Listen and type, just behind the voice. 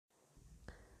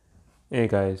Hey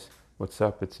guys, what's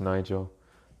up? It's Nigel.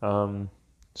 Um,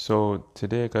 so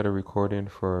today I got a recording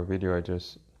for a video I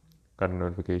just got a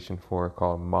notification for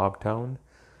called Mobtown.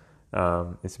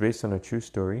 It's based on a true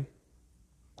story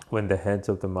when the heads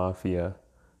of the mafia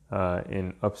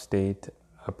in upstate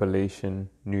Appalachian,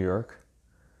 New York,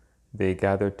 they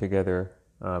gathered together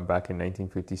back in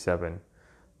 1957.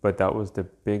 But that was the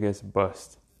biggest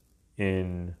bust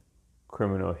in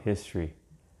criminal history.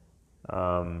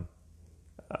 Um,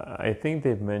 I think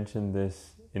they've mentioned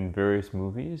this in various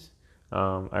movies.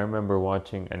 I remember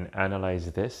watching and Analyze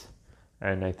This,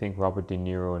 and I think Robert De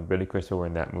Niro and Billy Crystal were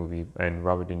in that movie, and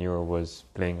Robert De Niro was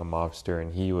playing a mobster,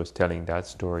 and he was telling that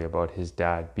story about his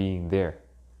dad being there,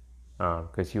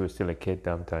 because he was still a kid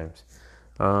sometimes,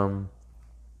 um,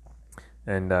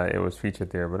 and it was featured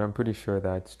there. But I'm pretty sure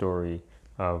that story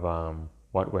of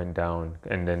what went down,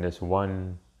 and then this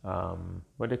one,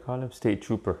 what do they call him, state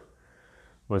trooper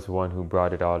was the one who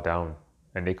brought it all down.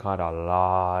 And they caught a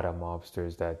lot of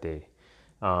mobsters that day.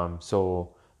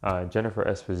 Jennifer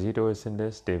Esposito is in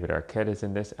this. David Arquette is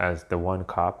in this as the one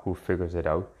cop who figures it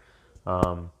out.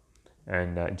 Um,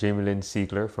 and Jamie Lynn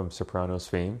Sigler from Sopranos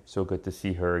fame. So good to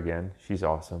see her again. She's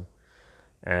awesome.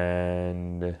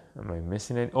 And am I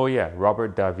missing it? Oh yeah,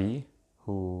 Robert Davi,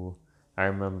 who I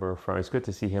remember from. It's good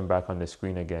to see him back on the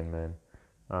screen again, man.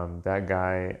 That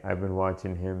guy, I've been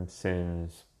watching him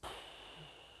since,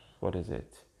 what is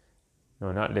it?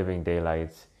 No, not Living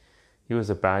Daylights. He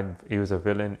was a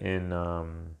villain in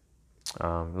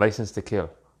License to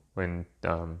Kill when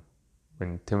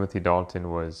Timothy Dalton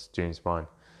was James Bond.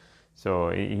 So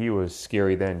he was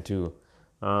scary then too.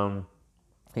 Um,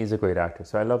 he's a great actor.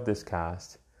 So I love this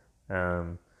cast.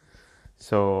 Um,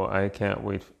 so I can't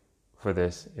wait for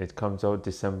this. It comes out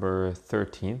December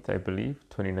 13th, I believe,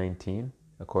 2019,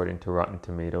 according to Rotten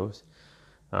Tomatoes.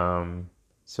 Um,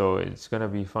 so it's gonna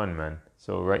be fun, man.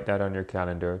 So write that on your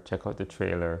calendar. Check out the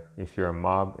trailer. If you're a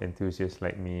mob enthusiast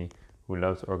like me who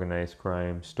loves organized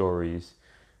crime stories,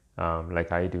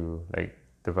 like I do, like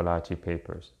the Valachi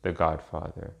Papers, The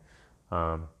Godfather,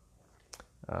 um,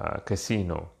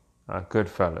 Casino,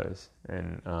 Goodfellas,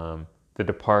 and The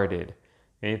Departed,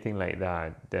 anything like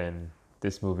that, then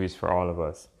this movie's for all of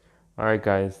us. All right,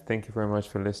 guys, thank you very much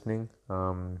for listening.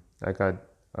 I got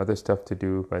other stuff to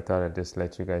do, but I thought I'd just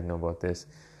let you guys know about this.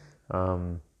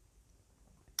 Um,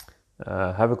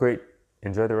 have a great,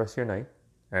 enjoy the rest of your night,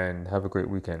 and have a great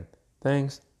weekend.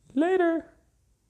 Thanks. Later.